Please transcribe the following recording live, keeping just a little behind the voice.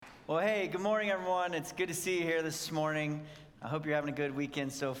Well, hey, good morning, everyone. It's good to see you here this morning. I hope you're having a good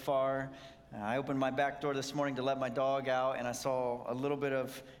weekend so far. I opened my back door this morning to let my dog out, and I saw a little bit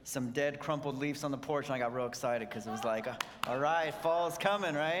of some dead, crumpled leaves on the porch, and I got real excited because it was like, all right, fall's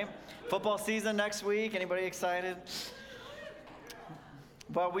coming, right? Football season next week. Anybody excited?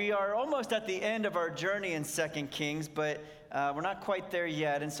 Well, we are almost at the end of our journey in 2 Kings, but we're not quite there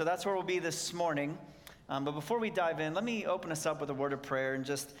yet, and so that's where we'll be this morning. But before we dive in, let me open us up with a word of prayer and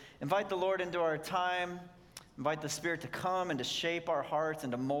just invite the Lord into our time, invite the Spirit to come and to shape our hearts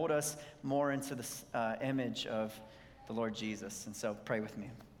and to mold us more into the image of the Lord Jesus. And so pray with me.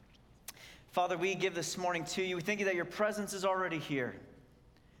 Father, we give this morning to you. We thank you that your presence is already here.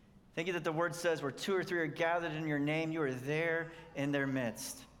 Thank you that the word says where 2 or 3 are gathered in your name, you are there in their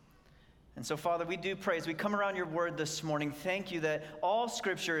midst. And so, Father, we do pray as we come around your word this morning, thank you that all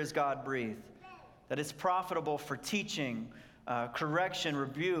Scripture is God-breathed, that it's profitable for teaching, correction,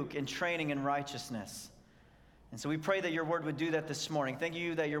 rebuke, and training in righteousness. And so we pray that your word would do that this morning. Thank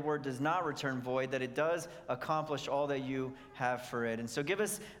you that your word does not return void, that it does accomplish all that you have for it. And so give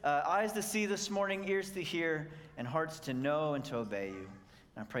us eyes to see this morning, ears to hear, and hearts to know and to obey you.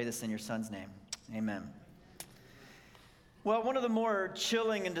 And I pray this in your Son's name. Amen. Well, one of the more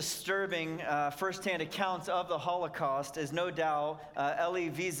chilling and disturbing firsthand accounts of the Holocaust is no doubt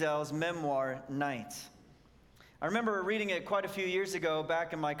Elie Wiesel's memoir, Night. I remember reading it quite a few years ago,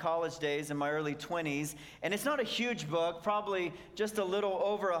 back in my college days, in my early 20s, and it's not a huge book, probably just a little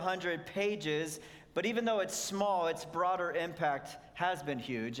over 100 pages, but even though it's small, its broader impact has been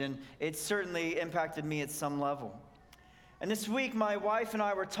huge, and it certainly impacted me at some level. And this week, my wife and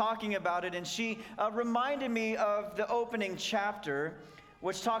I were talking about it, and she reminded me of the opening chapter,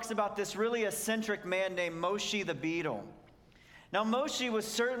 which talks about this really eccentric man named Moshe the Beetle. Now, Moshe was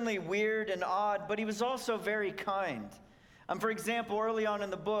certainly weird and odd, but he was also very kind. For example, early on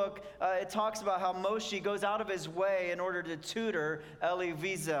in the book, it talks about how Moshe goes out of his way in order to tutor Elie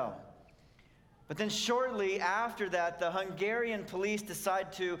Wiesel. But then shortly after that, the Hungarian police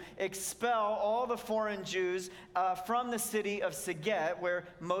decide to expel all the foreign Jews from the city of Szeged, where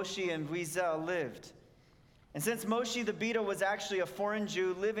Moshe and Wiesel lived. And since Moshe the Beetle was actually a foreign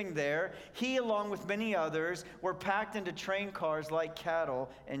Jew living there, he, along with many others, were packed into train cars like cattle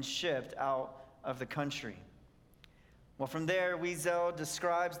and shipped out of the country. Well, from there, Wiesel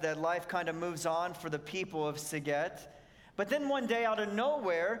describes that life kind of moves on for the people of Szeged. But then one day, out of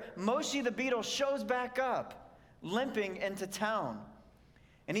nowhere, Moshe the Beetle shows back up, limping into town.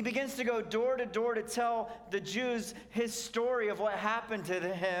 And he begins to go door to door to tell the Jews his story of what happened to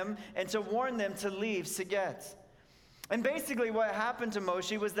him and to warn them to leave Szeged. And basically what happened to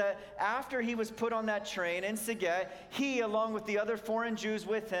Moshe was that after he was put on that train in Szeged, he, along with the other foreign Jews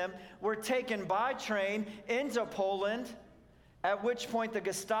with him, were taken by train into Poland, at which point the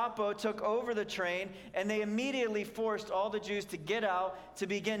Gestapo took over the train, and they immediately forced all the Jews to get out, to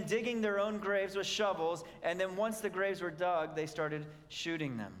begin digging their own graves with shovels, and then once the graves were dug, they started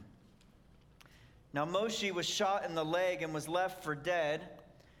shooting them. Now Moshe was shot in the leg and was left for dead,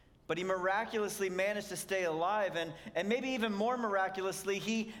 but he miraculously managed to stay alive, and maybe even more miraculously,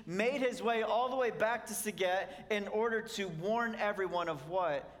 he made his way all the way back to Szeged in order to warn everyone of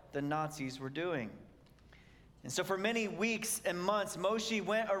what the Nazis were doing. And so for many weeks and months, Moshe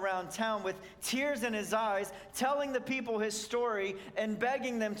went around town with tears in his eyes, telling the people his story and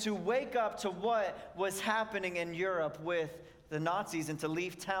begging them to wake up to what was happening in Europe with the Nazis and to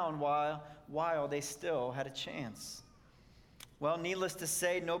leave town while they still had a chance. Well, needless to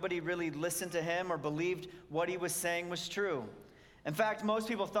say, nobody really listened to him or believed what he was saying was true. In fact, most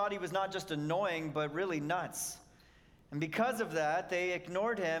people thought he was not just annoying, but really nuts. And because of that, they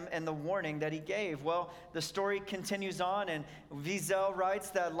ignored him and the warning that he gave. Well, the story continues on, and Wiesel writes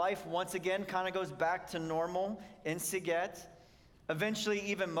that life once again kind of goes back to normal in Szeged. Eventually,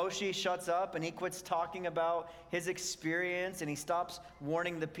 even Moshe shuts up and he quits talking about his experience and he stops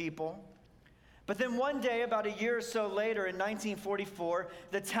warning the people. But then one day, about a year or so later, in 1944,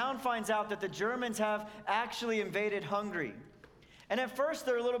 the town finds out that the Germans have actually invaded Hungary. And at first,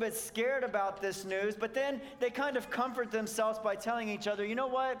 they're a little bit scared about this news, but then they kind of comfort themselves by telling each other, you know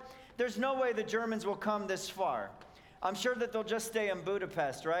what? There's no way the Germans will come this far. I'm sure that they'll just stay in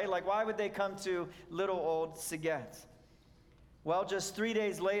Budapest, right? Like, why would they come to little old Szeged? Well, just 3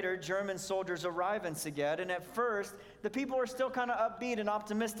 days later, German soldiers arrive in Szeged, and at first, the people are still kind of upbeat and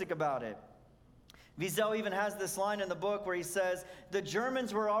optimistic about it. Wiesel even has this line in the book where he says, the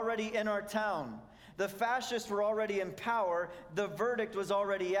Germans were already in our town. The fascists were already in power, the verdict was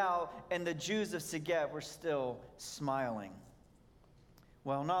already out, and the Jews of Szeged were still smiling.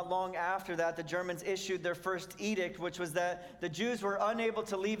 Well, not long after that, the Germans issued their first edict, which was that the Jews were unable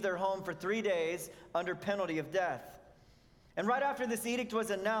to leave their home for 3 days under penalty of death. And right after this edict was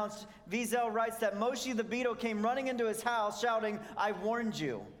announced, Wiesel writes that Moshe the Beadle came running into his house shouting, "I warned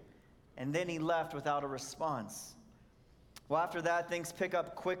you." And then he left without a response. Well, after that, things pick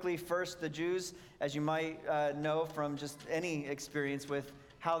up quickly. First, the Jews, as you might know from just any experience with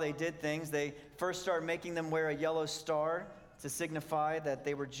how they did things, they first started making them wear a yellow star to signify that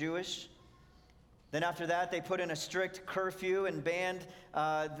they were Jewish. Then after that, they put in a strict curfew and banned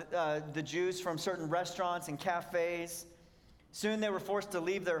the Jews from certain restaurants and cafes. Soon they were forced to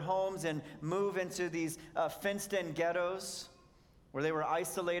leave their homes and move into these fenced-in ghettos where they were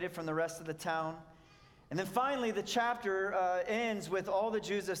isolated from the rest of the town. And then finally, the chapter ends with all the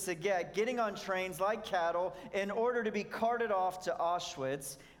Jews of Saget getting on trains like cattle in order to be carted off to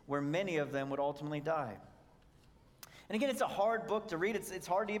Auschwitz, where many of them would ultimately die. And again, it's a hard book to read. It's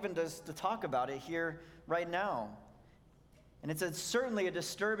hard even to talk about it here right now. And it's certainly a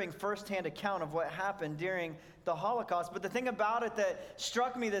disturbing firsthand account of what happened during the Holocaust. But the thing about it that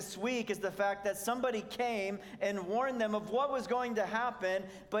struck me this week is the fact that somebody came and warned them of what was going to happen,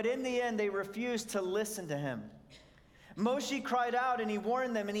 but in the end, they refused to listen to him. Moshe cried out and he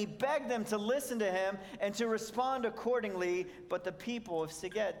warned them and he begged them to listen to him and to respond accordingly, but the people of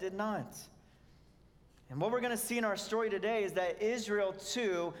Saget did not. And what we're going to see in our story today is that Israel,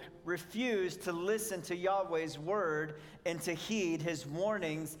 too, refused to listen to Yahweh's word and to heed his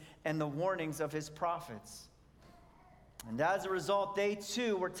warnings and the warnings of his prophets. And as a result, they,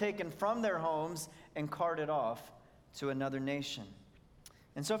 too, were taken from their homes and carted off to another nation.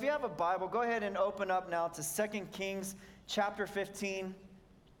 And so if you have a Bible, go ahead and open up now to 2 Kings chapter 15.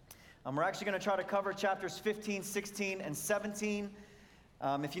 We're actually going to try to cover chapters 15, 16, and 17.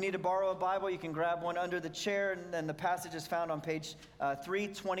 If you need to borrow a Bible, you can grab one under the chair, and then the passage is found on page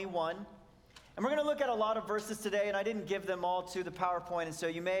 321. And we're going to look at a lot of verses today, and I didn't give them all to the PowerPoint, and so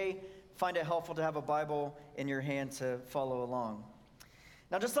you may find it helpful to have a Bible in your hand to follow along.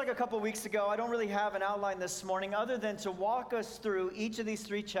 Now, just like a couple weeks ago, I don't really have an outline this morning other than to walk us through each of these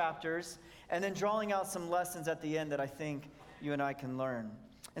 3 chapters and then drawing out some lessons at the end that I think you and I can learn.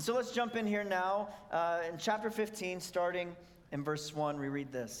 And so let's jump in here now in chapter 15, starting in verse 1, we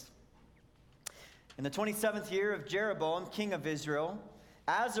read this. In the 27th year of Jeroboam, king of Israel,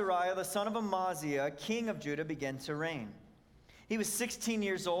 Azariah, the son of Amaziah, king of Judah, began to reign. He was 16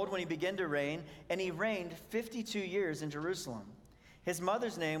 years old when he began to reign, and he reigned 52 years in Jerusalem. His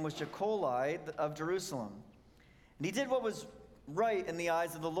mother's name was Jecoliah of Jerusalem. And he did what was right in the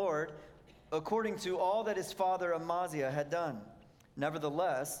eyes of the Lord, according to all that his father Amaziah had done.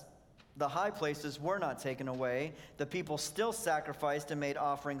 Nevertheless, the high places were not taken away. The people still sacrificed and made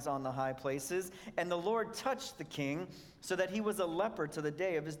offerings on the high places. And the Lord touched the king so that he was a leper to the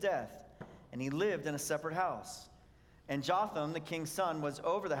day of his death. And he lived in a separate house. And Jotham, the king's son, was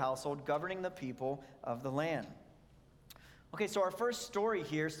over the household, governing the people of the land. Okay, so our first story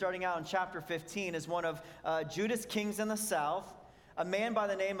here, starting out in chapter 15, is one of Judah's kings in the south, a man by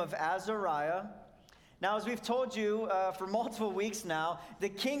the name of Azariah. Now, as we've told you for multiple weeks now, the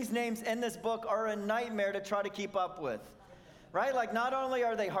kings' names in this book are a nightmare to try to keep up with, right? Like, not only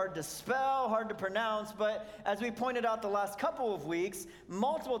are they hard to spell, hard to pronounce, but as we pointed out the last couple of weeks,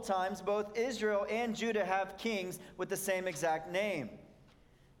 multiple times both Israel and Judah have kings with the same exact name.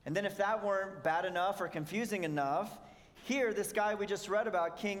 And then if that weren't bad enough or confusing enough, here, this guy we just read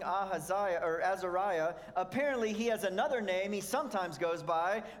about, King Azariah, apparently he has another name he sometimes goes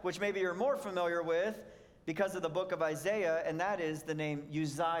by, which maybe you're more familiar with because of the book of Isaiah, and that is the name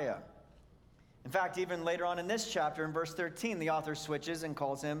Uzziah. In fact, even later on in this chapter, in verse 13, the author switches and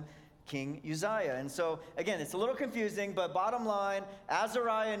calls him King Uzziah. And so, again, it's a little confusing, but bottom line,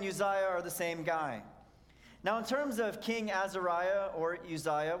 Azariah and Uzziah are the same guy. Now, in terms of King Azariah, or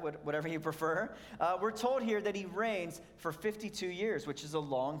Uzziah, whatever you prefer, we're told here that he reigns for 52 years, which is a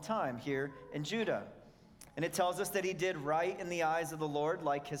long time here in Judah. And it tells us that he did right in the eyes of the Lord,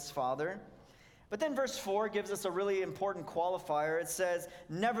 like his father. But then verse 4 gives us a really important qualifier. It says,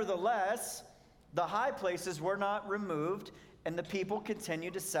 "Nevertheless, the high places were not removed, and the people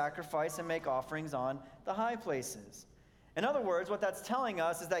continued to sacrifice and make offerings on the high places." In other words, what that's telling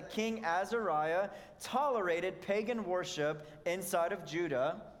us is that King Azariah tolerated pagan worship inside of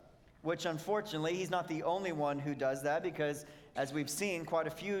Judah, which unfortunately, he's not the only one who does that because, as we've seen, quite a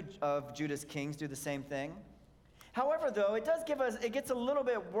few of Judah's kings do the same thing. However, though, it gets a little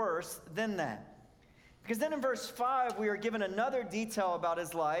bit worse than that. Because then in verse 5, we are given another detail about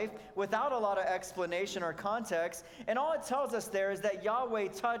his life without a lot of explanation or context. And all it tells us there is that Yahweh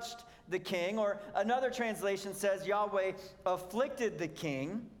touched the king, or another translation says Yahweh afflicted the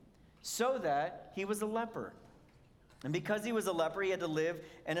king so that he was a leper. And because he was a leper, he had to live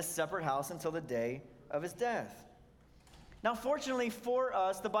in a separate house until the day of his death. Now, fortunately for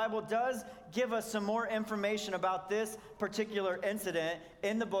us, the Bible does give us some more information about this particular incident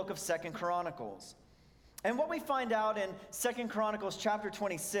in the book of 2 Chronicles. And what we find out in 2 Chronicles chapter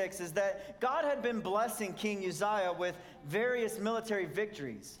 26 is that God had been blessing King Uzziah with various military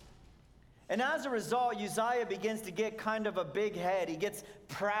victories. And as a result, Uzziah begins to get kind of a big head. He gets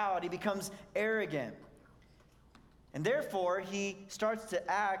proud. He becomes arrogant. And therefore, he starts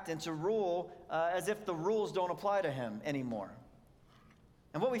to act and to rule as if the rules don't apply to him anymore.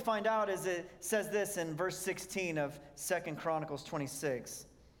 And what we find out is it says this in verse 16 of 2 Chronicles 26.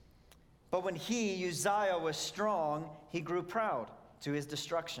 But when he, Uzziah, was strong, he grew proud to his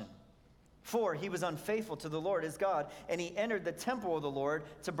destruction. For he was unfaithful to the Lord his God, and he entered the temple of the Lord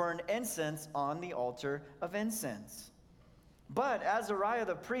to burn incense on the altar of incense. But Azariah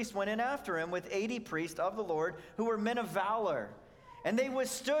the priest went in after him with 80 priests of the Lord who were men of valor. And they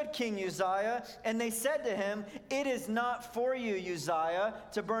withstood King Uzziah, and they said to him, "It is not for you, Uzziah,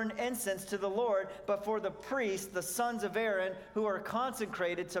 to burn incense to the Lord, but for the priests, the sons of Aaron, who are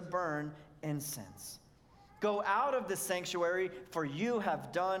consecrated to burn incense. Go out of the sanctuary, for you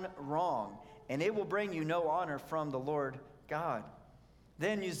have done wrong, and it will bring you no honor from the Lord God."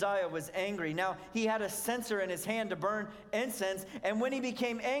 Then Uzziah was angry. Now he had a censer in his hand to burn incense, and when he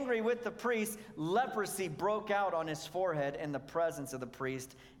became angry with the priest, leprosy broke out on his forehead in the presence of the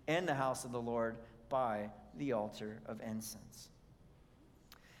priest in the house of the Lord by the altar of incense.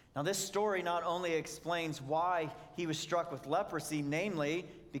 Now this story not only explains why he was struck with leprosy, namely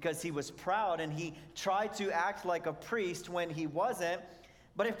because he was proud and he tried to act like a priest when he wasn't,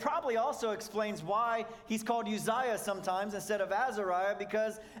 but it probably also explains why he's called Uzziah sometimes instead of Azariah,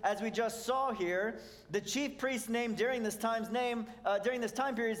 because as we just saw here, the chief priest's name during this time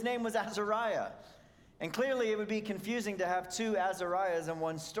period's name was Azariah. And clearly it would be confusing to have two Azariahs in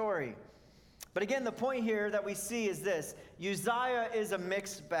one story. But again, the point here that we see is this: Uzziah is a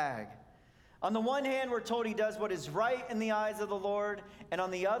mixed bag. On the one hand, we're told he does what is right in the eyes of the Lord, and on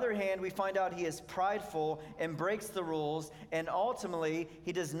the other hand, we find out he is prideful and breaks the rules, and ultimately,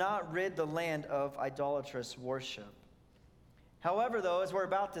 he does not rid the land of idolatrous worship. However, though, as we're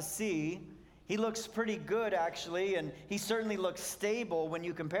about to see, he looks pretty good, actually, and he certainly looks stable when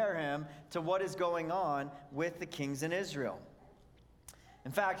you compare him to what is going on with the kings in Israel.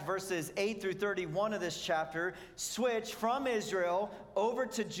 In fact, verses 8 through 31 of this chapter switch from Israel over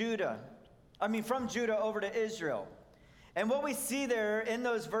to Judah. From Judah over to Israel. And what we see there in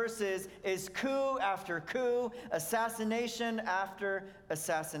those verses is coup after coup, assassination after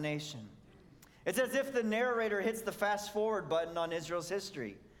assassination. It's as if the narrator hits the fast forward button on Israel's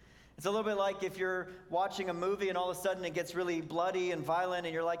history. It's a little bit like if you're watching a movie and all of a sudden it gets really bloody and violent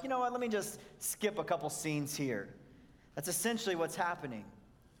and you're like, you know what, let me just skip a couple scenes here. That's essentially what's happening.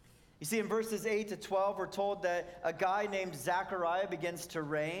 You see, in verses 8 to 12, we're told that a guy named Zechariah begins to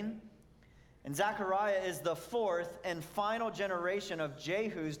reign. And Zechariah is the fourth and final generation of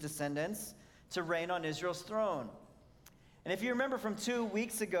Jehu's descendants to reign on Israel's throne. And if you remember from 2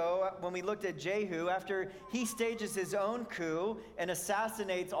 weeks ago when we looked at Jehu, after he stages his own coup and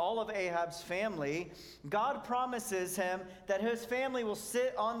assassinates all of Ahab's family, God promises him that his family will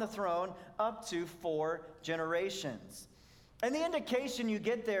sit on the throne up to 4 generations. And the indication you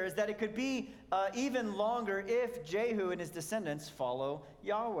get there is that it could be even longer if Jehu and his descendants follow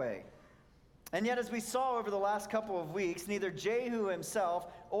Yahweh. And yet, as we saw over the last couple of weeks, neither Jehu himself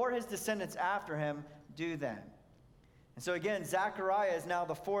or his descendants after him do that. And so again, Zechariah is now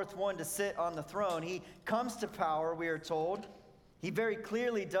the fourth one to sit on the throne. He comes to power, we are told. He very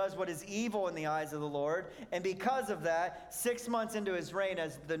clearly does what is evil in the eyes of the Lord. And because of that, 6 months into his reign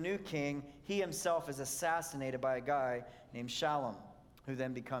as the new king, he himself is assassinated by a guy named Shallum, who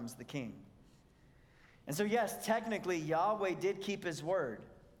then becomes the king. And so yes, technically, Yahweh did keep his word.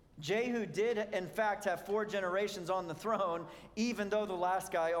 Jehu did, in fact, have 4 generations on the throne, even though the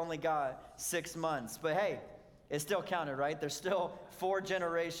last guy only got 6 months. But hey, it still counted, right? There's still 4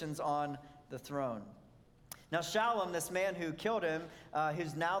 generations on the throne. Now, Shallum, this man who killed him,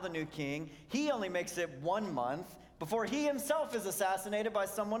 who's now the new king, he only makes it 1 month before he himself is assassinated by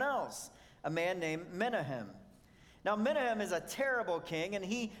someone else, a man named Menahem. Now, Menahem is a terrible king, and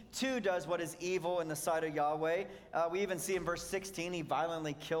he too does what is evil in the sight of Yahweh. We even see in verse 16, he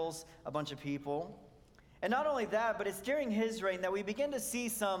violently kills a bunch of people. And not only that, but it's during his reign that we begin to see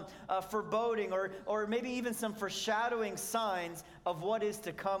some foreboding or maybe even some foreshadowing signs of what is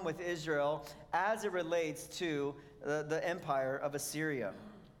to come with Israel as it relates to the empire of Assyria.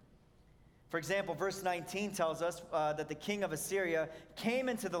 For example, verse 19 tells us that the king of Assyria came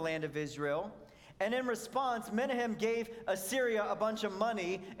into the land of Israel, and in response, Menahem gave Assyria a bunch of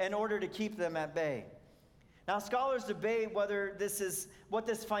money in order to keep them at bay. Now, scholars debate whether this is what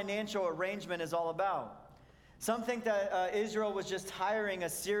this financial arrangement is all about. Some think that Israel was just hiring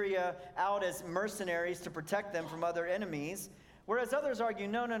Assyria out as mercenaries to protect them from other enemies, whereas others argue,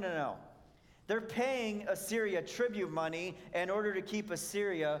 no. They're paying Assyria tribute money in order to keep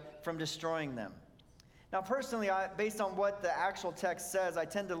Assyria from destroying them. Now, personally, based on what the actual text says, I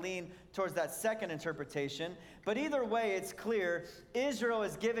tend to lean towards that second interpretation. But either way, it's clear Israel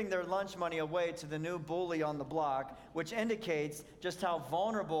is giving their lunch money away to the new bully on the block, which indicates just how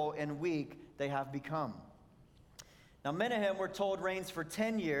vulnerable and weak they have become. Now, Menahem, we're told, reigns for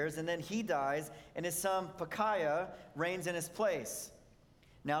 10 years, and then he dies, and his son Pekahiah reigns in his place.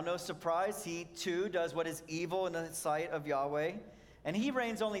 Now, no surprise, he too does what is evil in the sight of Yahweh. And he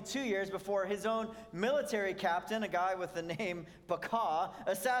reigns only 2 years before his own military captain, a guy with the name Pekah,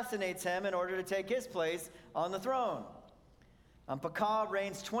 assassinates him in order to take his place on the throne. Pekah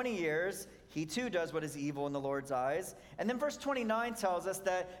reigns 20 years. He too does what is evil in the Lord's eyes. And then verse 29 tells us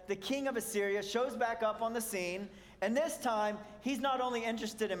that the king of Assyria shows back up on the scene. And this time, he's not only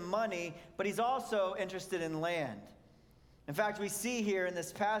interested in money, but he's also interested in land. In fact, we see here in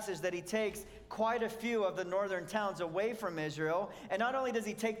this passage that he takes quite a few of the northern towns away from Israel. And not only does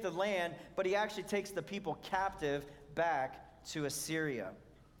he take the land, but he actually takes the people captive back to Assyria.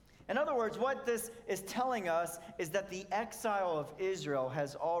 In other words, what this is telling us is that the exile of Israel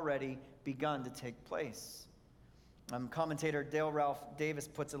has already begun to take place. Commentator Dale Ralph Davis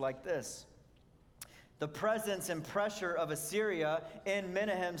puts it like this: the presence and pressure of Assyria in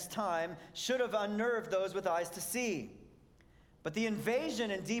Menahem's time should have unnerved those with eyes to see. But the invasion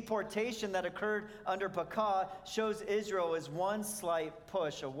and deportation that occurred under Pekah shows Israel is one slight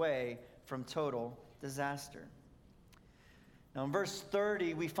push away from total disaster. Now in verse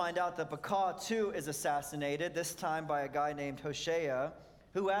 30, we find out that Pekah too is assassinated, this time by a guy named Hoshea,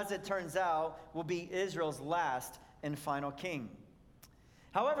 who, as it turns out, will be Israel's last and final king.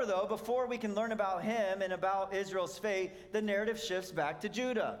 However, though, before we can learn about him and about Israel's fate, the narrative shifts back to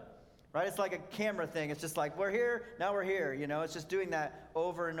Judah. Right? It's like a camera thing. It's just like, we're here, now we're here. You know, it's just doing that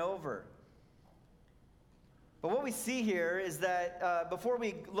over and over. But what we see here is that before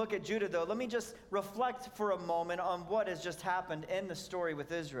we look at Judah, though, let me just reflect for a moment on what has just happened in the story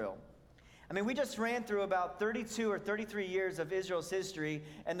with Israel. I mean, we just ran through about 32 or 33 years of Israel's history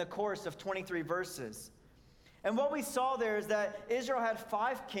in the course of 23 verses. And what we saw there is that Israel had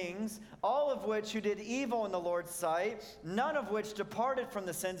 5 kings, all of which who did evil in the Lord's sight, none of which departed from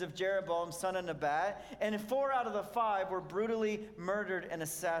the sins of Jeroboam, son of Nebat, and 4 out of the 5 were brutally murdered and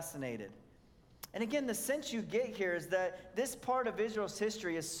assassinated. And again, the sense you get here is that this part of Israel's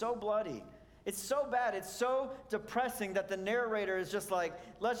history is so bloody. It's so bad, it's so depressing that the narrator is just like,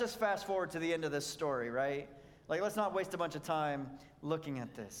 let's just fast forward to the end of this story, right? Like, let's not waste a bunch of time looking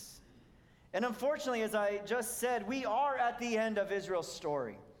at this. And unfortunately, as I just said, we are at the end of Israel's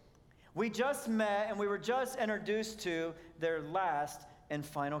story. We just met and we were just introduced to their last and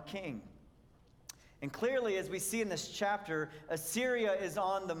final king. And clearly, as we see in this chapter, Assyria is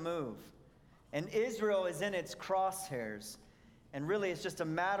on the move. And Israel is in its crosshairs. And really, it's just a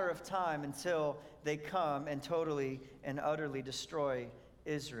matter of time until they come and totally and utterly destroy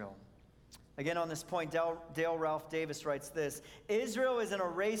Israel. Again, on this point, Dale Ralph Davis writes this: Israel is in a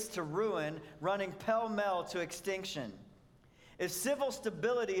race to ruin, running pell-mell to extinction. If civil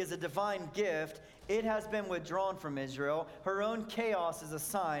stability is a divine gift, it has been withdrawn from Israel. Her own chaos is a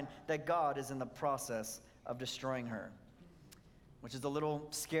sign that God is in the process of destroying her. Which is a little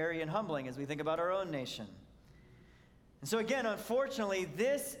scary and humbling as we think about our own nation. And so again, unfortunately,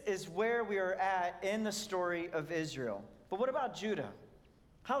 this is where we are at in the story of Israel. But what about Judah?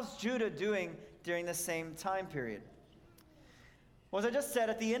 How's Judah doing during the same time period? Well, as I just said,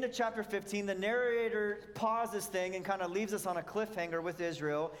 at the end of chapter 15, the narrator pauses thing and kind of leaves us on a cliffhanger with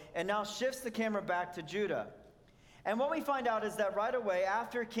Israel, and now shifts the camera back to Judah. And what we find out is that right away,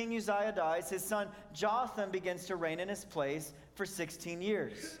 after King Uzziah dies, his son Jotham begins to reign in his place for 16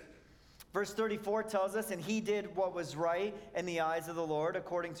 years. Verse 34 tells us, and he did what was right in the eyes of the Lord,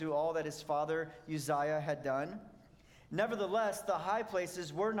 according to all that his father Uzziah had done. Nevertheless, the high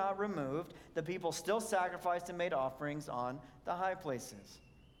places were not removed. The people still sacrificed and made offerings on the high places.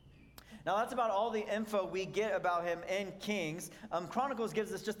 Now, that's about all the info we get about him in Kings. Chronicles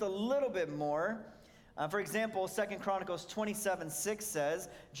gives us just a little bit more. For example, 2 Chronicles 27:6 says,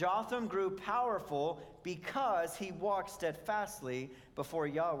 Jotham grew powerful because he walked steadfastly before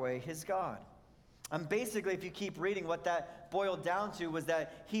Yahweh his God. Basically, if you keep reading, what that boiled down to was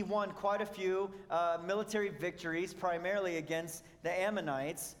that he won quite a few military victories, primarily against the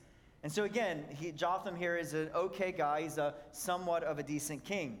Ammonites. And so again, Jotham here is an okay guy. He's somewhat of a decent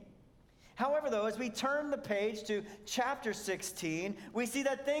king. However, though, as we turn the page to chapter 16, we see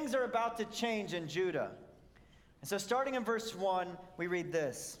that things are about to change in Judah. And so starting in verse 1, we read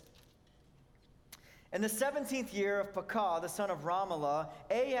this. In the 17th year of Pekah, the son of Ramalah,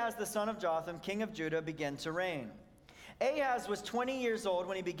 Ahaz, the son of Jotham, king of Judah, began to reign. Ahaz was 20 years old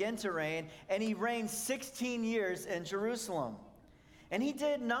when he began to reign, and he reigned 16 years in Jerusalem. And he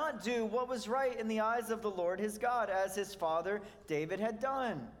did not do what was right in the eyes of the Lord his God, as his father David had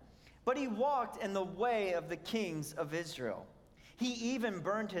done. But he walked in the way of the kings of Israel. He even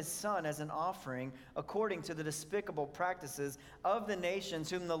burned his son as an offering, according to the despicable practices of the nations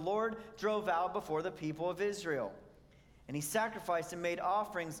whom the Lord drove out before the people of Israel. And he sacrificed and made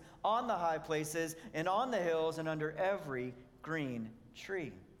offerings on the high places and on the hills and under every green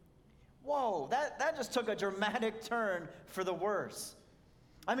tree. Whoa, that just took a dramatic turn for the worse.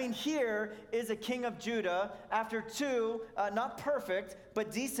 I mean, here is a king of Judah after two, not perfect,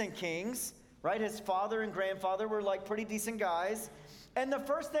 but decent kings, right? His father and grandfather were like pretty decent guys. And the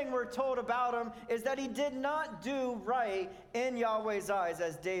first thing we're told about him is that he did not do right in Yahweh's eyes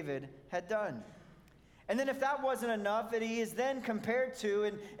as David had done. And then if that wasn't enough, that he is then compared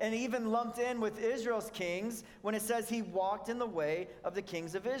to and even lumped in with Israel's kings when it says he walked in the way of the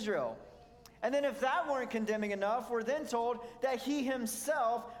kings of Israel. And then if that weren't condemning enough, we're then told that he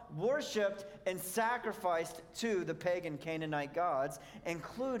himself worshiped and sacrificed to the pagan Canaanite gods,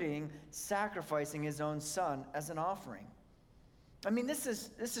 including sacrificing his own son as an offering. I mean, this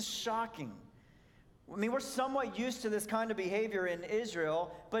is shocking. I mean, we're somewhat used to this kind of behavior in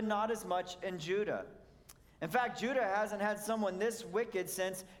Israel, but not as much in Judah. In fact, Judah hasn't had someone this wicked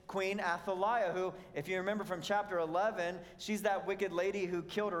since Queen Athaliah, who, if you remember from chapter 11, she's that wicked lady who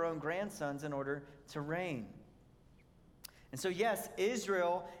killed her own grandsons in order to reign. And so, yes,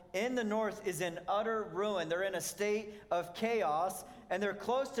 Israel in the north is in utter ruin. They're in a state of chaos, and they're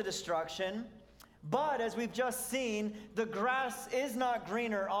close to destruction. But as we've just seen, the grass is not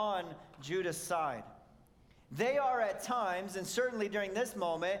greener on Judah's side. They are at times, and certainly during this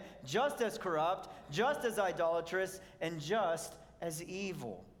moment, just as corrupt, just as idolatrous, and just as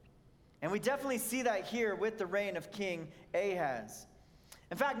evil. And we definitely see that here with the reign of King Ahaz.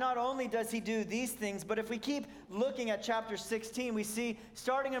 In fact, not only does he do these things, but if we keep looking at chapter 16, we see,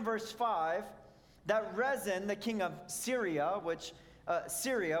 starting in verse 5, that Rezin, the king of Syria, which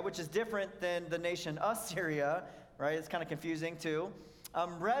is different than the nation Assyria, right? It's kind of confusing too.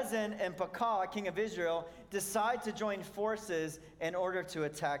 Rezin and Pekah, king of Israel, decide to join forces in order to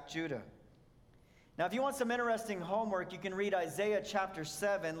attack Judah. Now, if you want some interesting homework, you can read Isaiah chapter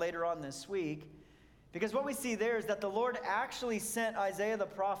 7 later on this week, because what we see there is that the Lord actually sent Isaiah the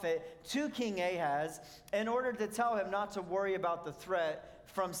prophet to King Ahaz in order to tell him not to worry about the threat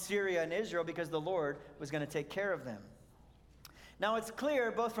from Syria and Israel, because the Lord was going to take care of them. Now, it's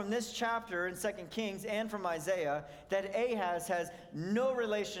clear both from this chapter in 2 Kings and from Isaiah that Ahaz has no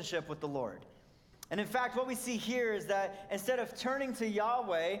relationship with the Lord. And in fact, what we see here is that instead of turning to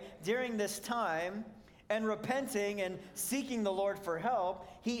Yahweh during this time and repenting and seeking the Lord for help,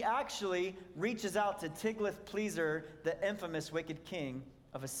 he actually reaches out to Tiglath-Pileser, the infamous wicked king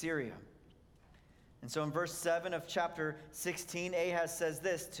of Assyria. And so in verse 7 of chapter 16, Ahaz says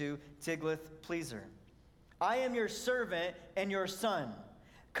this to Tiglath-Pileser: I am your servant and your son.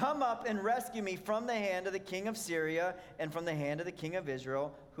 Come up and rescue me from the hand of the king of Syria and from the hand of the king of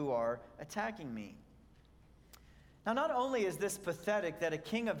Israel who are attacking me. Now, not only is this pathetic that a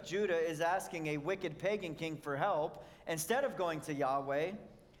king of Judah is asking a wicked pagan king for help instead of going to Yahweh,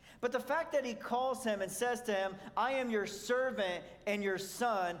 but the fact that he calls him and says to him, I am your servant and your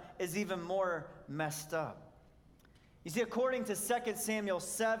son, is even more messed up. You see, according to 2 Samuel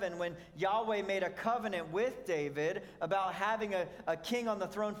 7, when Yahweh made a covenant with David about having a king on the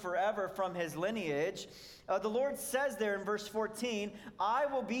throne forever from his lineage, the Lord says there in verse 14, I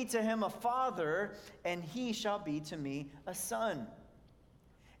will be to him a father, and he shall be to me a son.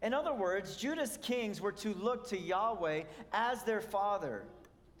 In other words, Judah's kings were to look to Yahweh as their father.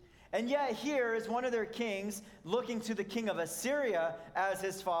 And yet here is one of their kings looking to the king of Assyria as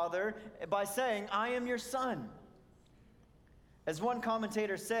his father by saying, I am your son. As one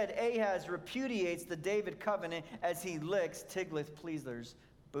commentator said, Ahaz repudiates the David covenant as he licks Tiglath-Pileser's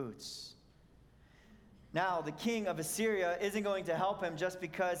boots. Now, the king of Assyria isn't going to help him just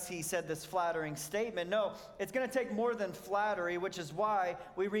because he said this flattering statement. No, it's going to take more than flattery, which is why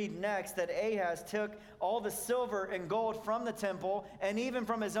we read next that Ahaz took all the silver and gold from the temple and even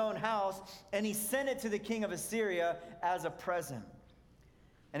from his own house, and he sent it to the king of Assyria as a present.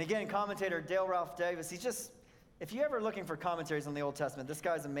 And again, commentator Dale Ralph Davis, if you're ever looking for commentaries on the Old Testament, this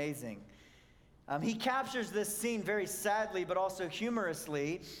guy's amazing. He captures this scene very sadly, but also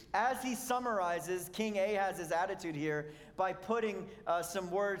humorously, as he summarizes King Ahaz's attitude here by putting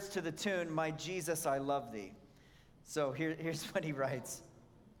some words to the tune, "My Jesus, I love thee." So here's what he writes.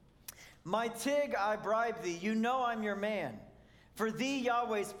 "My Tig, I bribe thee, you know I'm your man. For thee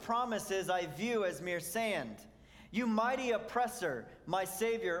Yahweh's promises I view as mere sand. You mighty oppressor, my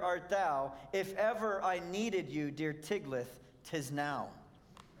Savior art thou. If ever I needed you, dear Tiglath, 'tis now."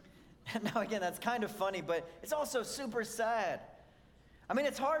 Now, again, that's kind of funny, but it's also super sad. I mean,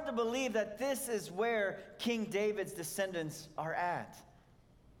 it's hard to believe that this is where King David's descendants are at.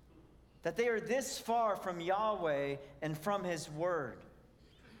 That they are this far from Yahweh and from his word.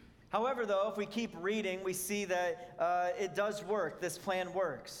 However, though, if we keep reading, we see that it does work. This plan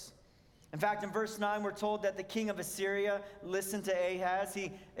works. In fact, in verse 9, we're told that the king of Assyria listened to Ahaz.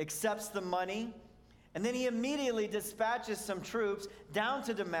 He accepts the money. And then he immediately dispatches some troops down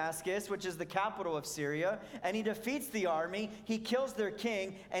to Damascus, which is the capital of Syria, and he defeats the army, he kills their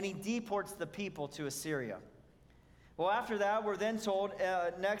king, and he deports the people to Assyria. Well, after that, we're then told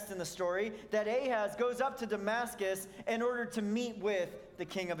next in the story that Ahaz goes up to Damascus in order to meet with the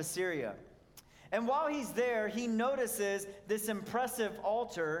king of Assyria. And while he's there, he notices this impressive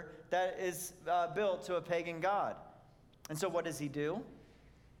altar that is built to a pagan god. And so what does he do?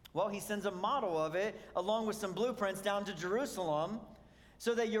 Well, he sends a model of it along with some blueprints down to Jerusalem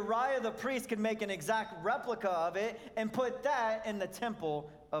so that Uriah the priest could make an exact replica of it and put that in the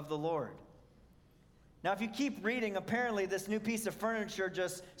temple of the Lord. Now, if you keep reading, apparently this new piece of furniture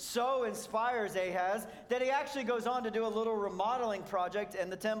just so inspires Ahaz that he actually goes on to do a little remodeling project in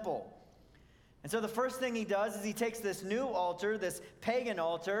the temple. And so the first thing he does is he takes this new altar, this pagan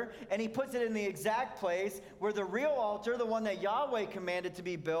altar, and he puts it in the exact place where the real altar, the one that Yahweh commanded to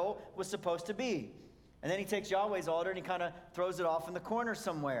be built, was supposed to be. And then he takes Yahweh's altar and he kind of throws it off in the corner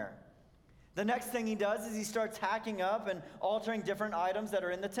somewhere. The next thing he does is he starts hacking up and altering different items that are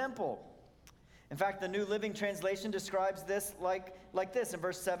in the temple. In fact, the New Living Translation describes this like this in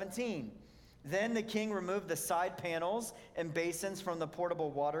verse 17. "Then the king removed the side panels and basins from the portable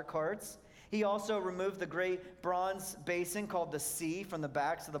water carts. He also removed the great bronze basin called the sea from the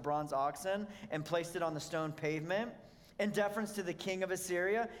backs of the bronze oxen and placed it on the stone pavement. In deference to the king of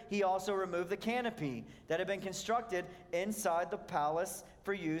Assyria, he also removed the canopy that had been constructed inside the palace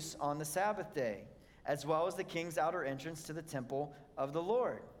for use on the Sabbath day, as well as the king's outer entrance to the temple of the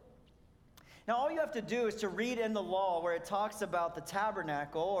Lord." Now, all you have to do is to read in the law where it talks about the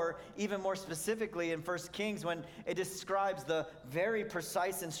tabernacle, or even more specifically in 1 Kings when it describes the very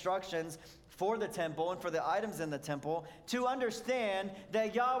precise instructions for the temple and for the items in the temple, to understand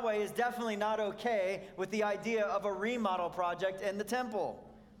that Yahweh is definitely not okay with the idea of a remodel project in the temple,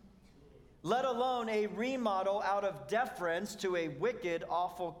 let alone a remodel out of deference to a wicked,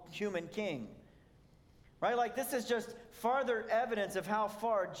 awful human king. Right? Like, this is just farther evidence of how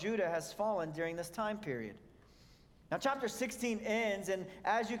far Judah has fallen during this time period. Now, chapter 16 ends, and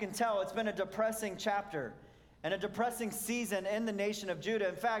as you can tell, it's been a depressing chapter and a depressing season in the nation of Judah.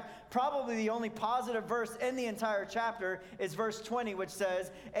 In fact, probably the only positive verse in the entire chapter is verse 20, which says,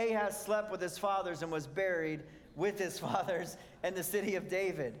 "Ahaz slept with his fathers and was buried with his fathers in the city of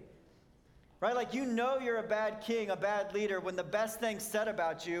David." Right? Like, you know you're a bad king, a bad leader, when the best thing said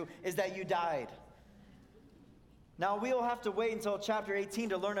about you is that you died. Now, we'll have to wait until chapter 18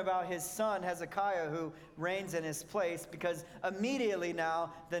 to learn about his son, Hezekiah, who reigns in his place, because immediately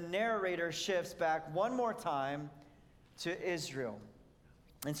now the narrator shifts back one more time to Israel.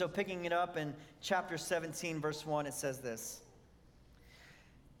 And so picking it up in chapter 17, verse 1, it says this.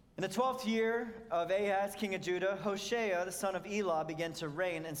 "In the 12th year of Ahaz, king of Judah, Hoshea, the son of Elah, began to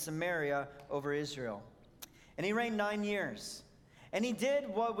reign in Samaria over Israel. And he reigned 9 years. And he did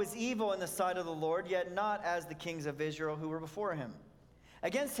what was evil in the sight of the Lord, yet not as the kings of Israel who were before him.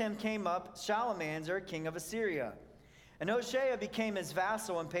 Against him came up Shalmaneser, king of Assyria. And Hoshea became his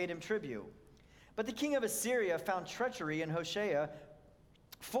vassal and paid him tribute. But the king of Assyria found treachery in Hoshea,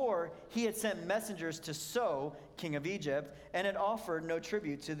 for he had sent messengers to So, king of Egypt, and had offered no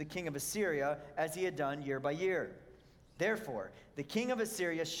tribute to the king of Assyria, as he had done year by year. Therefore, the king of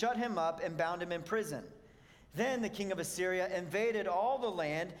Assyria shut him up and bound him in prison. Then the king of Assyria invaded all the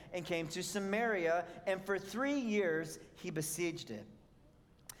land and came to Samaria, and for 3 years he besieged it.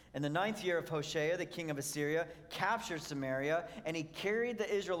 In the 9th year of Hoshea, the king of Assyria captured Samaria, and he carried the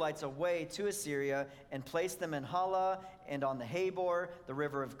Israelites away to Assyria and placed them in Halah and on the Habor, the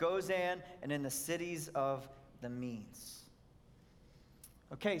river of Gozan, and in the cities of the Medes.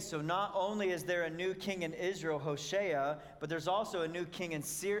 Okay, so not only is there a new king in Israel, Hoshea, but there's also a new king in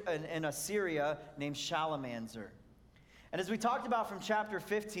Assyria named Shalmaneser. And as we talked about from chapter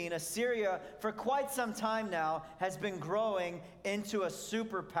 15, Assyria, for quite some time now, has been growing into a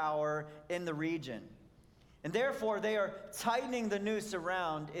superpower in the region. And therefore, they are tightening the noose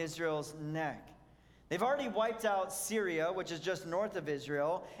around Israel's neck. They've already wiped out Syria, which is just north of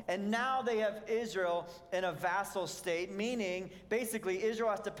Israel, and now they have Israel in a vassal state, meaning basically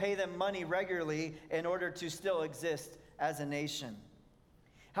Israel has to pay them money regularly in order to still exist as a nation.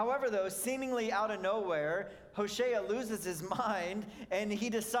 However, though, seemingly out of nowhere, Hoshea loses his mind and he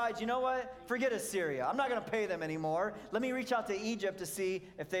decides, you know what? Forget Assyria. I'm not going to pay them anymore. Let me reach out to Egypt to see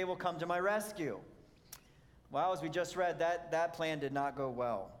if they will come to my rescue. Well, as we just read, that plan did not go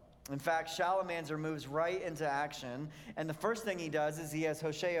well. In fact, Shalmaneser moves right into action, and the first thing he does is he has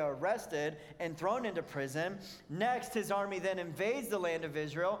Hoshea arrested and thrown into prison. Next, his army then invades the land of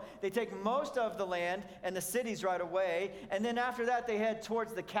Israel. They take most of the land and the cities right away, and then after that, they head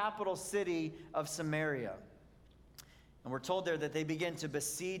towards the capital city of Samaria. And we're told there that they begin to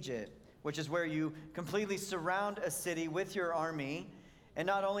besiege it, which is where you completely surround a city with your army. And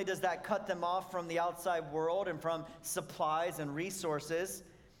not only does that cut them off from the outside world and from supplies and resources,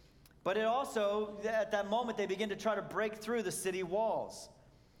 but it also, at that moment, they begin to try to break through the city walls.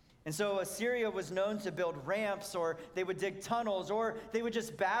 And so Assyria was known to build ramps, or they would dig tunnels, or they would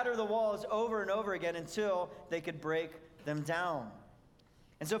just batter the walls over and over again until they could break them down.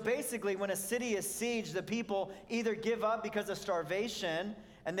 And so basically, when a city is sieged, the people either give up because of starvation,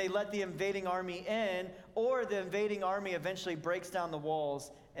 and they let the invading army in, or the invading army eventually breaks down the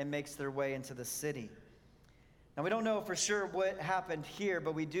walls and makes their way into the city. Now, we don't know for sure what happened here,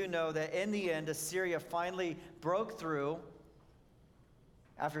 but we do know that in the end, Assyria finally broke through.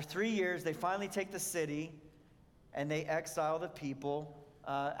 After 3 years, they finally take the city, and they exile the people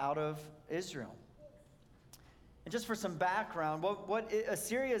out of Israel. And just for some background, what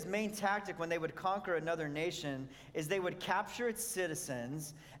Assyria's main tactic when they would conquer another nation is they would capture its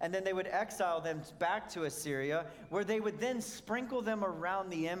citizens, and then they would exile them back to Assyria, where they would then sprinkle them around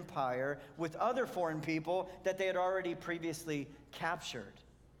the empire with other foreign people that they had already previously captured.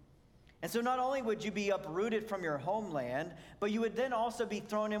 And so not only would you be uprooted from your homeland, but you would then also be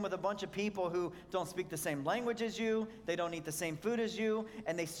thrown in with a bunch of people who don't speak the same language as you, they don't eat the same food as you,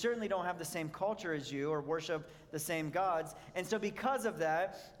 and they certainly don't have the same culture as you or worship the same gods. And so because of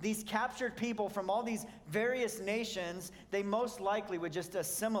that, these captured people from all these various nations, they most likely would just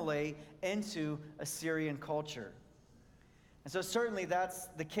assimilate into Assyrian culture. And so certainly that's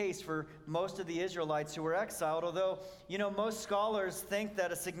the case for most of the Israelites who were exiled, although, most scholars think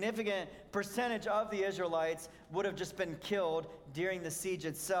that a significant percentage of the Israelites would have just been killed during the siege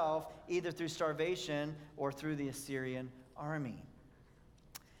itself, either through starvation or through the Assyrian army.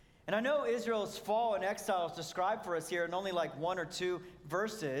 And I know Israel's fall and exile is described for us here in only like 1 or 2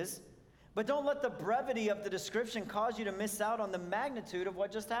 verses, but don't let the brevity of the description cause you to miss out on the magnitude of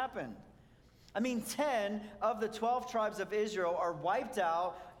what just happened. 10 of the 12 tribes of Israel are wiped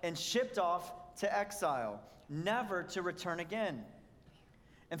out and shipped off to exile, never to return again.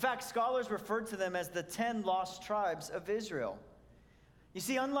 In fact, scholars refer to them as the 10 lost tribes of Israel. You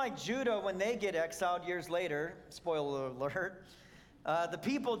see, unlike Judah, when they get exiled years later, spoiler alert, the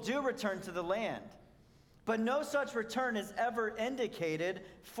people do return to the land. But no such return is ever indicated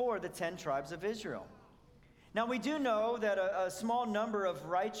for the 10 tribes of Israel. Now, we do know that a small number of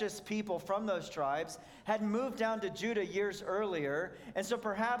righteous people from those tribes had moved down to Judah years earlier, and so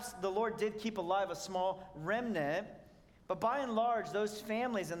perhaps the Lord did keep alive a small remnant, but by and large, those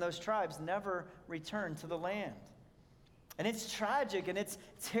families and those tribes never returned to the land. And it's tragic and it's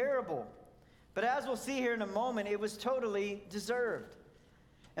terrible. But as we'll see here in a moment, it was totally deserved.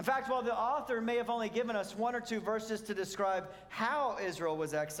 In fact, while the author may have only given us 1 or 2 verses to describe how Israel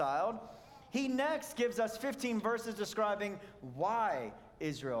was exiled, he next gives us 15 verses describing why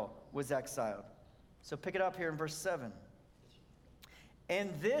Israel was exiled. So pick it up here in verse 7. And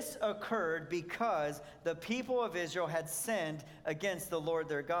this occurred because the people of Israel had sinned against the Lord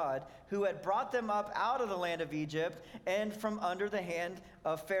their God, who had brought them up out of the land of Egypt and from under the hand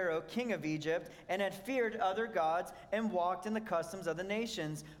of Pharaoh, king of Egypt, and had feared other gods and walked in the customs of the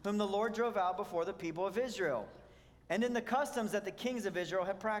nations, whom the Lord drove out before the people of Israel, and in the customs that the kings of Israel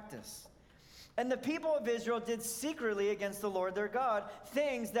had practiced. And the people of Israel did secretly against the Lord their God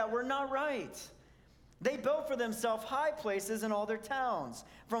things that were not right. They built for themselves high places in all their towns,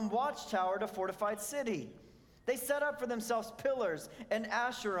 from watchtower to fortified city. They set up for themselves pillars and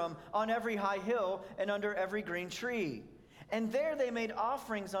asherim on every high hill and under every green tree. And there they made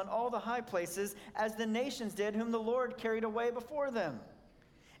offerings on all the high places, as the nations did, whom the Lord carried away before them.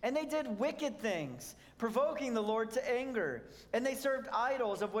 And they did wicked things, provoking the Lord to anger. And they served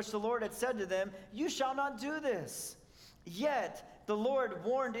idols, of which the Lord had said to them, "You shall not do this." Yet the Lord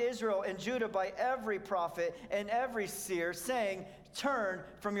warned Israel and Judah by every prophet and every seer, saying, "Turn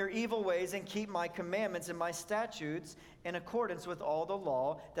from your evil ways and keep my commandments and my statutes in accordance with all the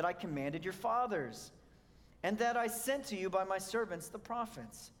law that I commanded your fathers, and that I sent to you by my servants the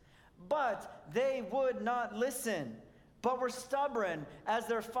prophets." But they would not listen, but were stubborn, as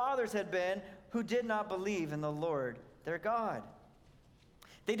their fathers had been, who did not believe in the Lord their God.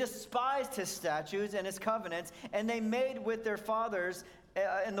 They despised his statutes and his covenants, and they made with their fathers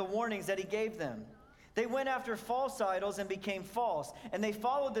and the warnings that he gave them. They went after false idols and became false, and they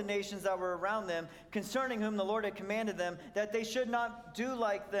followed the nations that were around them, concerning whom the Lord had commanded them that they should not do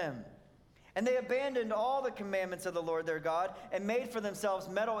like them. And they abandoned all the commandments of the Lord their God, and made for themselves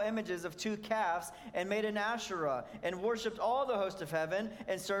metal images of 2 calves, and made an Asherah, and worshipped all the host of heaven,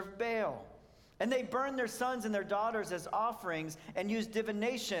 and served Baal. And they burned their sons and their daughters as offerings, and used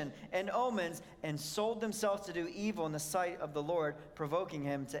divination and omens, and sold themselves to do evil in the sight of the Lord, provoking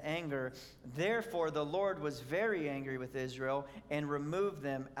him to anger. Therefore the Lord was very angry with Israel, and removed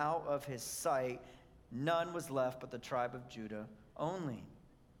them out of his sight. None was left but the tribe of Judah only.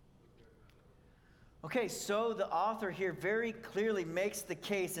 Okay, so the author here very clearly makes the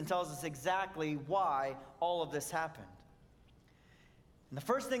case and tells us exactly why all of this happened. And the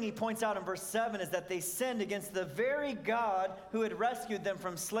first thing he points out in verse 7 is that they sinned against the very God who had rescued them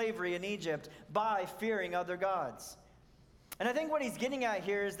from slavery in Egypt by fearing other gods. And I think what he's getting at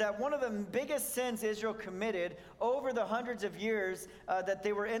here is that one of the biggest sins Israel committed over the hundreds of years that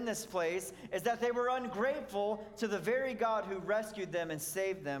they were in this place is that they were ungrateful to the very God who rescued them and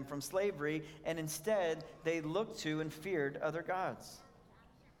saved them from slavery, and instead they looked to and feared other gods.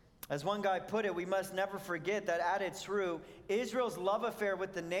 As one guy put it, we must never forget that at its root, Israel's love affair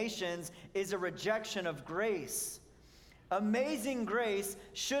with the nations is a rejection of grace. Amazing grace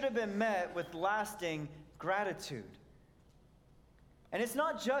should have been met with lasting gratitude. And it's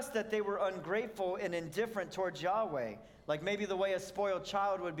not just that they were ungrateful and indifferent towards Yahweh, like maybe the way a spoiled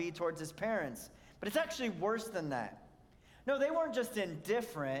child would be towards his parents, but it's actually worse than that. No, they weren't just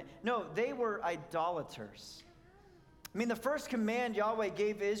indifferent. No, they were idolaters. I mean, the first command Yahweh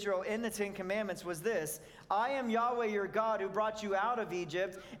gave Israel in the 10 Commandments was this: "I am Yahweh your God who brought you out of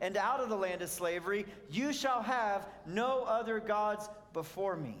Egypt and out of the land of slavery. You shall have no other gods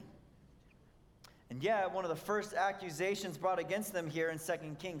before me." And yet, one of the first accusations brought against them here in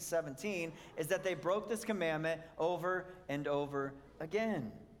 2 Kings 17 is that they broke this commandment over and over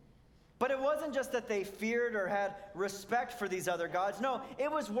again. But it wasn't just that they feared or had respect for these other gods. No,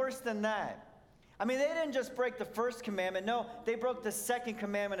 it was worse than that. I mean, they didn't just break the first commandment. No, they broke the second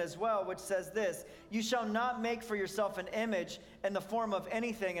commandment as well, which says this: "You shall not make for yourself an image in the form of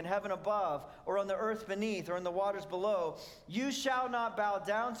anything in heaven above, or on the earth beneath, or in the waters below. You shall not bow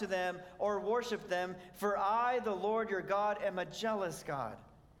down to them or worship them, for I, the Lord your God, am a jealous God."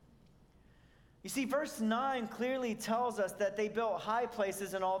 You see, verse 9 clearly tells us that they built high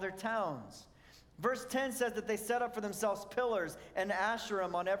places in all their towns. Verse 10 says that they set up for themselves pillars and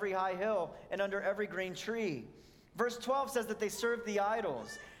asherim on every high hill and under every green tree. Verse 12 says that they served the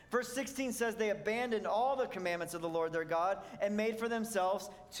idols. Verse 16 says they abandoned all the commandments of the Lord their God and made for themselves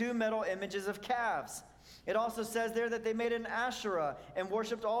 2 metal images of calves. It also says there that they made an Asherah and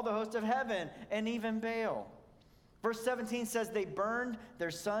worshipped all the host of heaven and even Baal. Verse 17 says they burned their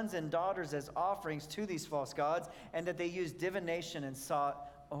sons and daughters as offerings to these false gods, and that they used divination and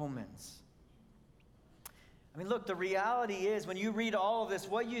sought omens. I mean, look, the reality is when you read all of this,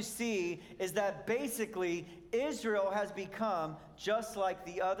 what you see is that basically Israel has become just like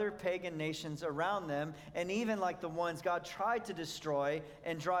the other pagan nations around them, and even like the ones God tried to destroy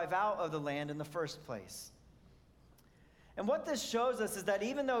and drive out of the land in the first place. And what this shows us is that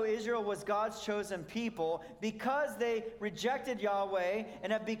even though Israel was God's chosen people, because they rejected Yahweh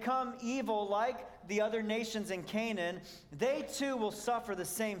and have become evil like the other nations in Canaan, they too will suffer the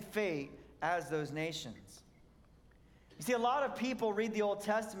same fate as those nations. You see, a lot of people read the Old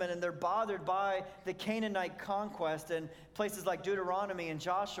Testament and they're bothered by the Canaanite conquest in places like Deuteronomy and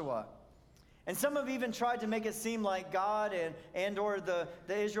Joshua. And some have even tried to make it seem like God and or the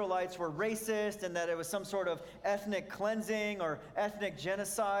Israelites were racist, and that it was some sort of ethnic cleansing or ethnic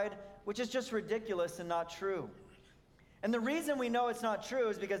genocide, which is just ridiculous and not true. And the reason we know it's not true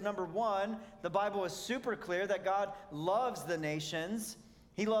is because, number one, the Bible is super clear that God loves the nations.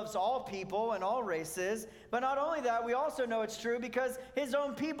 He loves all people and all races. But not only that, we also know it's true because his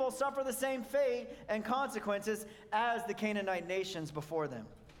own people suffer the same fate and consequences as the Canaanite nations before them.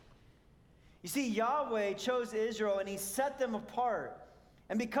 You see, Yahweh chose Israel and he set them apart.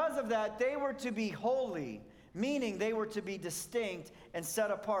 And because of that, they were to be holy, meaning they were to be distinct and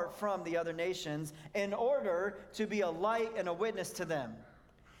set apart from the other nations in order to be a light and a witness to them.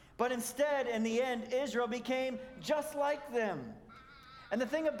 But instead, in the end, Israel became just like them. And the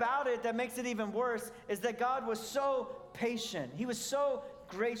thing about it that makes it even worse is that God was so patient. He was so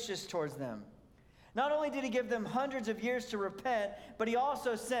gracious towards them. Not only did he give them hundreds of years to repent, but he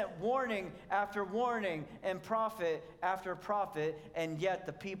also sent warning after warning and prophet after prophet, and yet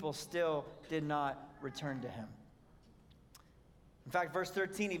the people still did not return to him. In fact, verse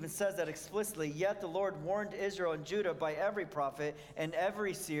 13 even says that explicitly. Yet the Lord warned Israel and Judah by every prophet and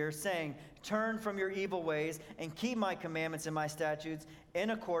every seer, saying, turn from your evil ways and keep my commandments and my statutes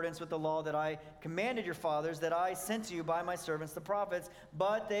in accordance with the law that I commanded your fathers, that I sent to you by my servants the prophets.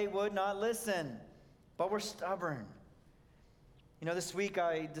 But they would not listen, but were stubborn. You know, this week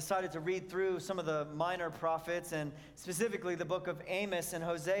I decided to read through some of the minor prophets, and specifically the book of Amos and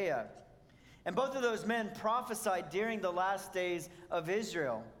Hosea. And both of those men prophesied during the last days of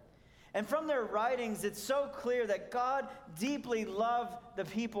Israel. And from their writings, it's so clear that God deeply loved the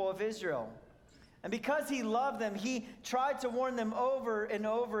people of Israel. And because he loved them, he tried to warn them over and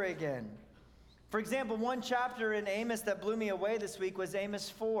over again. For example, one chapter in Amos that blew me away this week was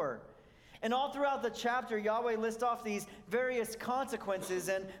Amos 4. And all throughout the chapter, Yahweh lists off these various consequences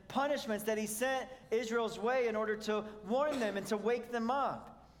and punishments that he sent Israel's way in order to warn them and to wake them up.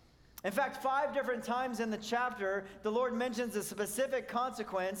 In fact, 5 different times in the chapter, the Lord mentions a specific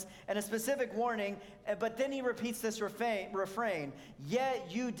consequence and a specific warning, but then he repeats this refrain, yet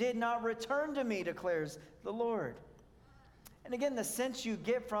you did not return to me, declares the Lord. And again, the sense you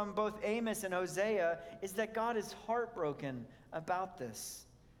get from both Amos and Hosea is that God is heartbroken about this.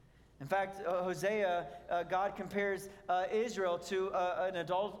 In fact, Hosea, God compares Israel to an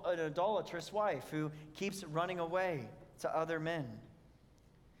idolatrous wife who keeps running away to other men.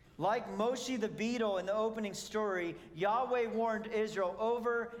 Like Moshe the beetle in the opening story, Yahweh warned Israel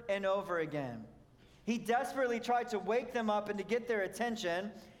over and over again. He desperately tried to wake them up and to get their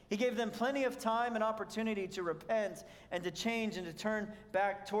attention. He gave them plenty of time and opportunity to repent and to change and to turn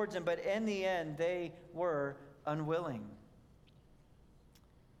back towards him, but in the end, they were unwilling.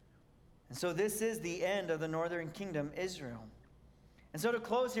 And so this is the end of the northern kingdom, Israel. And so to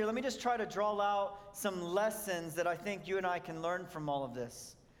close here, let me just try to draw out some lessons that I think you and I can learn from all of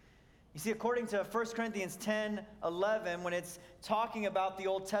this. You see, according to 1 Corinthians 10:11, when it's talking about the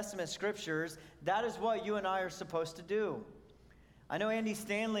Old Testament scriptures, that is what you and I are supposed to do. I know Andy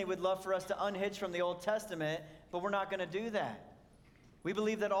Stanley would love for us to unhitch from the Old Testament, but we're not going to do that. We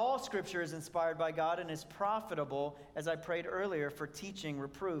believe that all scripture is inspired by God and is profitable, as I prayed earlier, for teaching,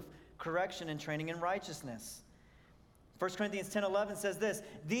 reproof, correction, and training in righteousness. 1 Corinthians 10:11 says this,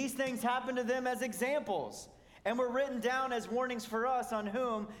 these things happened to them as examples, and were written down as warnings for us, on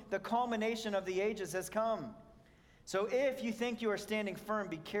whom the culmination of the ages has come. So if you think you are standing firm,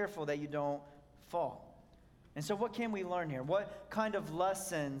 be careful that you don't fall. And so what can we learn here? What kind of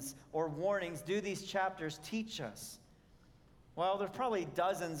lessons or warnings do these chapters teach us? Well, there's probably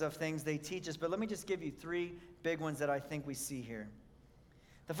dozens of things they teach us, but let me just give you 3 big ones that I think we see here.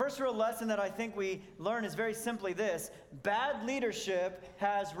 The first real lesson that I think we learn is very simply this: bad leadership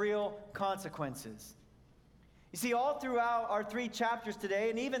has real consequences. You see, all throughout our 3 chapters today,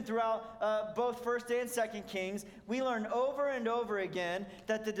 and even throughout both 1st and 2nd Kings, we learn over and over again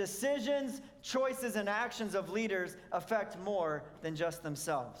that the decisions, choices, and actions of leaders affect more than just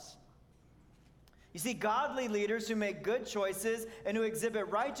themselves. You see, godly leaders who make good choices and who exhibit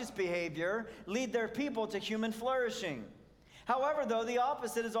righteous behavior lead their people to human flourishing. However, though, the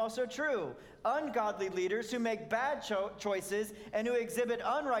opposite is also true. Ungodly leaders who make bad choices and who exhibit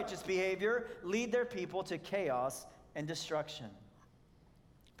unrighteous behavior lead their people to chaos and destruction.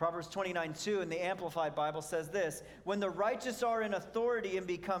 Proverbs 29:2 in the Amplified Bible says this, when the righteous are in authority and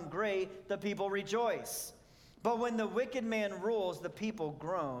become great, the people rejoice. But when the wicked man rules, the people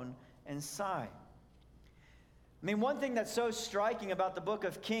groan and sigh. I mean, one thing that's so striking about the book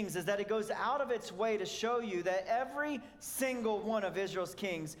of Kings is that it goes out of its way to show you that every single one of Israel's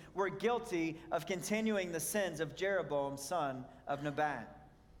kings were guilty of continuing the sins of Jeroboam, son of Nebat.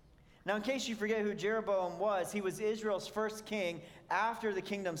 Now, in case you forget who Jeroboam was, he was Israel's first king after the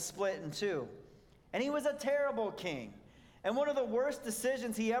kingdom split in 2. And he was a terrible king. And one of the worst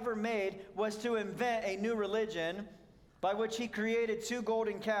decisions he ever made was to invent a new religion by which he created 2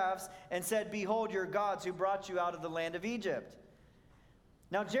 golden calves and said, "Behold your gods who brought you out of the land of Egypt."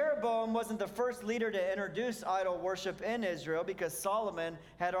 Now Jeroboam wasn't the first leader to introduce idol worship in Israel, because Solomon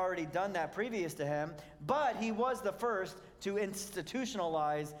had already done that previous to him, but he was the first to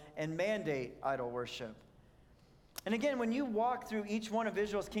institutionalize and mandate idol worship. And again, when you walk through each one of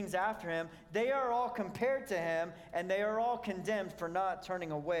Israel's kings after him, they are all compared to him, and they are all condemned for not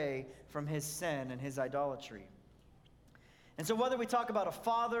turning away from his sin and his idolatry. And so whether we talk about a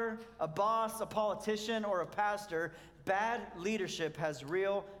father, a boss, a politician, or a pastor, bad leadership has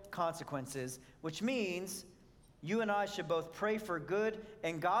real consequences, which means you and I should both pray for good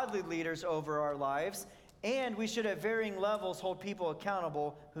and godly leaders over our lives, and we should at varying levels hold people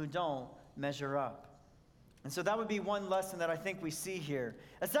accountable who don't measure up. And so that would be one lesson that I think we see here.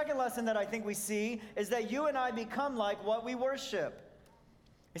 A second lesson that I think we see is that you and I become like what we worship.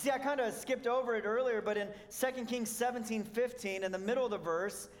 You see, I kind of skipped over it earlier, but in 2 Kings 17:15, in the middle of the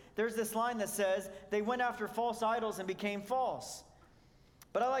verse, there's this line that says, "They went after false idols and became false."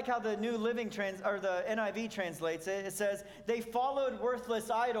 But I like how the New Living the NIV translates it. It says, "They followed worthless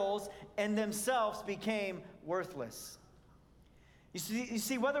idols and themselves became worthless." You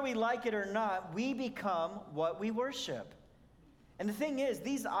see, whether we like it or not, we become what we worship. And the thing is,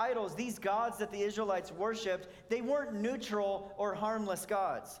 these idols, these gods that the Israelites worshipped, they weren't neutral or harmless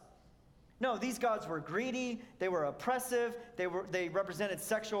gods. No, these gods were greedy, they were oppressive, they represented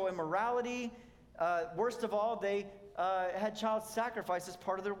sexual immorality. Worst of all, they had child sacrifice as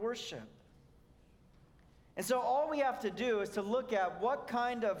part of their worship. And so all we have to do is to look at what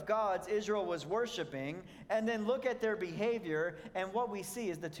kind of gods Israel was worshiping, and then look at their behavior, and what we see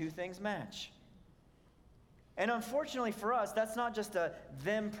is the two things match. And unfortunately for us, that's not just a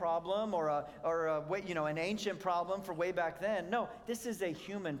them problem or an ancient problem for way back then. No, this is a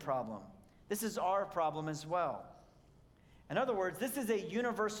human problem. This is our problem as well. In other words, this is a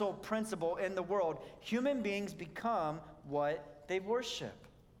universal principle in the world. Human beings become what they worship.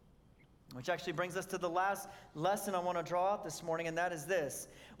 Which actually brings us to the last lesson I want to draw out this morning, and that is this.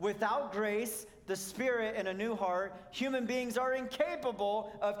 Without grace, the Spirit, and a new heart, human beings are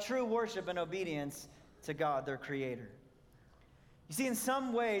incapable of true worship and obedience to God, their Creator. You see, in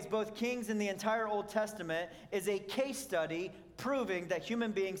some ways, both Kings and the entire Old Testament is a case study proving that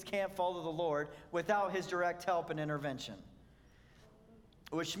human beings can't follow the Lord without His direct help and intervention.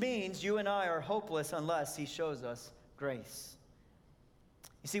 Which means you and I are hopeless unless He shows us grace.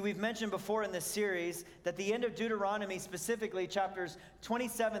 You see, we've mentioned before in this series that the end of Deuteronomy, specifically chapters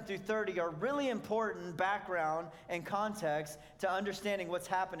 27 through 30, are really important background and context to understanding what's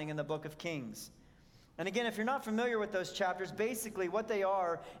happening in the book of Kings. And again, if you're not familiar with those chapters, basically what they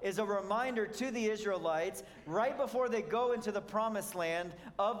are is a reminder to the Israelites right before they go into the promised land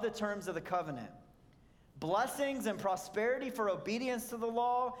of the terms of the covenant. Blessings and prosperity for obedience to the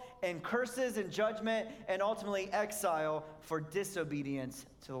law, and curses and judgment, and ultimately exile for disobedience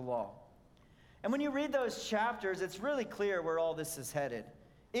to the law. And when you read those chapters, it's really clear where all this is headed.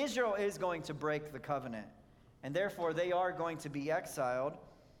 Israel is going to break the covenant, and therefore they are going to be exiled,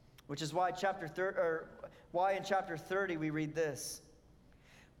 which is why in chapter 30 we read this.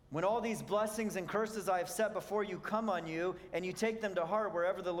 When all these blessings and curses I have set before you come on you, and you take them to heart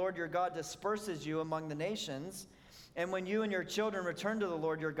wherever the Lord your God disperses you among the nations, and when you and your children return to the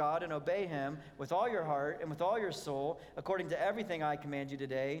Lord your God and obey Him with all your heart and with all your soul, according to everything I command you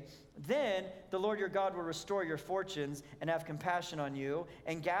today, then the Lord your God will restore your fortunes and have compassion on you,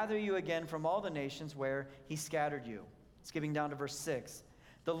 and gather you again from all the nations where He scattered you. Skipping down to verse 6.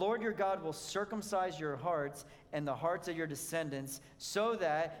 The Lord your God will circumcise your hearts and the hearts of your descendants, so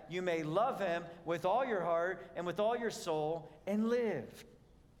that you may love Him with all your heart and with all your soul and live.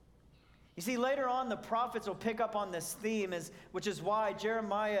 You see, later on, the prophets will pick up on this theme, which is why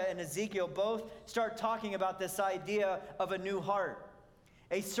Jeremiah and Ezekiel both start talking about this idea of a new heart,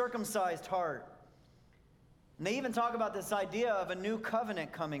 a circumcised heart. And they even talk about this idea of a new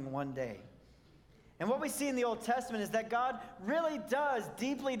covenant coming one day. And what we see in the Old Testament is that God really does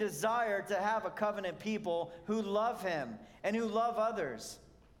deeply desire to have a covenant people who love Him and who love others.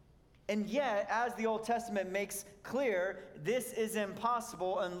 And yet, as the Old Testament makes clear, this is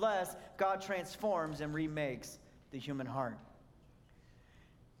impossible unless God transforms and remakes the human heart.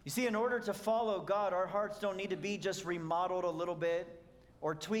 You see, in order to follow God, our hearts don't need to be just remodeled a little bit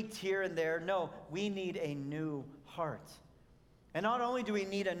or tweaked here and there. No, we need a new heart. And not only do we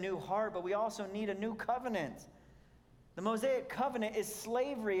need a new heart, but we also need a new covenant. The Mosaic covenant is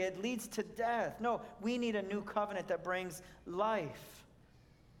slavery. It leads to death. No, we need a new covenant that brings life.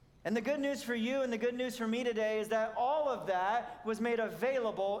 And the good news for you and the good news for me today is that all of that was made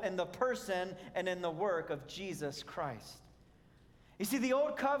available in the person and in the work of Jesus Christ. You see, the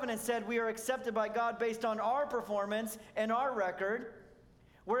old covenant said we are accepted by God based on our performance and our record,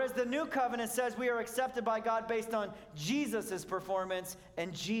 whereas the new covenant says we are accepted by God based on Jesus' performance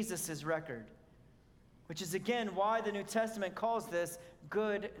and Jesus' record, which is again why the New Testament calls this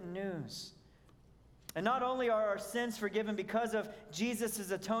good news. And not only are our sins forgiven because of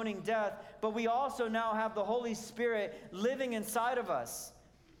Jesus' atoning death, but we also now have the Holy Spirit living inside of us.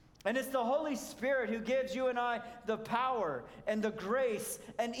 And it's the Holy Spirit who gives you and I the power and the grace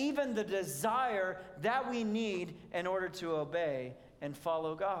and even the desire that we need in order to obey and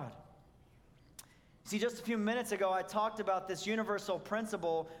follow God. See, just a few minutes ago, I talked about this universal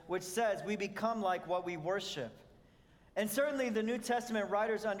principle which says we become like what we worship. And certainly the New Testament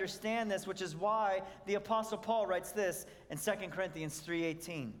writers understand this, which is why the Apostle Paul writes this in 2 Corinthians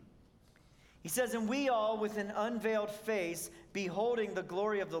 3:18. He says, "And we all, with an unveiled face, beholding the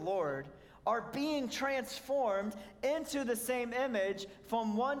glory of the Lord, are being transformed into the same image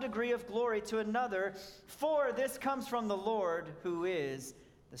from one degree of glory to another, for this comes from the Lord, who is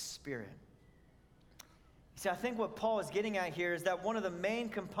the Spirit." See, I think what Paul is getting at here is that one of the main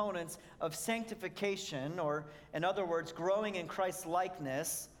components of sanctification, or in other words, growing in Christ's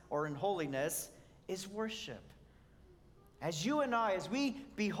likeness or in holiness, is worship. As you and I, as we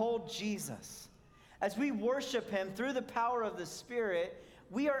behold Jesus, as we worship him through the power of the Spirit,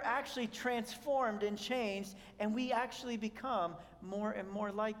 we are actually transformed and changed, and we actually become more and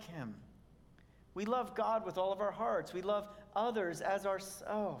more like him. We love God with all of our hearts. We love others as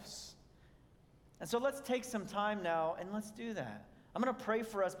ourselves. And so let's take some time now and let's do that. I'm going to pray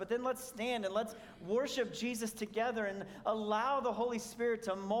for us, but then let's stand and let's worship Jesus together and allow the Holy Spirit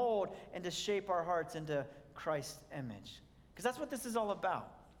to mold and to shape our hearts into Christ's image. Because that's what this is all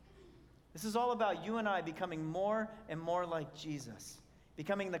about. This is all about you and I becoming more and more like Jesus,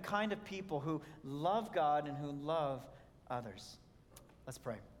 becoming the kind of people who love God and who love others. Let's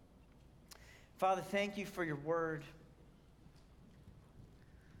pray. Father, thank you for your word.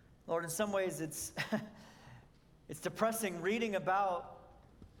 Lord, in some ways it's depressing reading about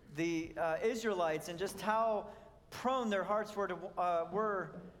the Israelites and just how prone their hearts were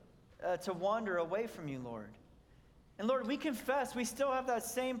to wander away from you, Lord. And Lord, we confess we still have that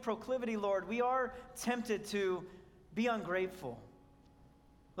same proclivity, Lord. We are tempted to be ungrateful.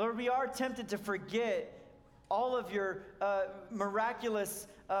 Lord, we are tempted to forget all of your miraculous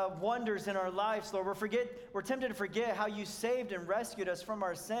wonders in our lives, Lord. We're tempted to forget how you saved and rescued us from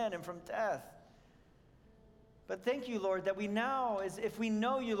our sin and from death. But thank you, Lord, that we now, as if we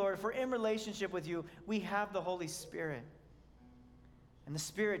know you, Lord, if we're in relationship with you, we have the Holy Spirit. And the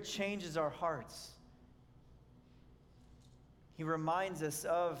Spirit changes our hearts. He reminds us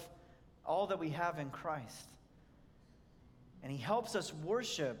of all that we have in Christ. And he helps us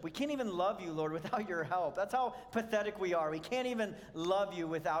worship. We can't even love you, Lord, without your help. That's how pathetic we are. We can't even love you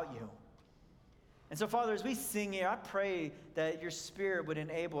without you. And so, Father, as we sing here, I pray that your Spirit would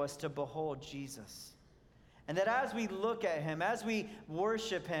enable us to behold Jesus. And that as we look at him, as we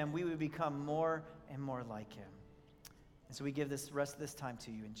worship him, we would become more and more like him. And so we give this rest of this time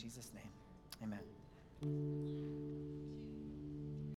to you in Jesus' name. Amen.